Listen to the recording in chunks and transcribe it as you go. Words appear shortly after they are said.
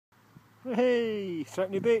Hey,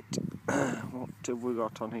 threatening bit. What have we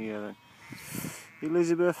got on here then?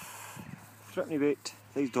 Elizabeth, threatening bit.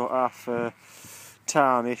 These don't have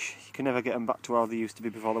tarnish. You can never get them back to how they used to be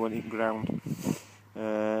before they went in ground.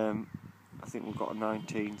 I think we've got a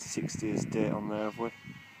 1960s date on there, have we?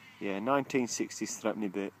 Yeah, 1960s threatening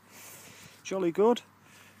bit. Jolly good.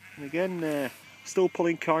 And again, still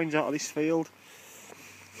pulling coins out of this field.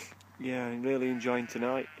 Yeah, I'm really enjoying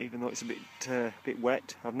tonight, even though it's a bit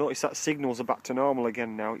wet. I've noticed that signals are back to normal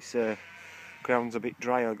again now. It's ground's a bit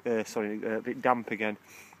dry, a bit damp again.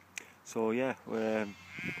 So yeah,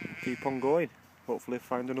 keep on going. Hopefully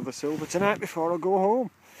find another silver tonight before I go home.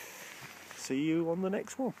 See you on the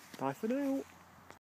next one. Bye for now.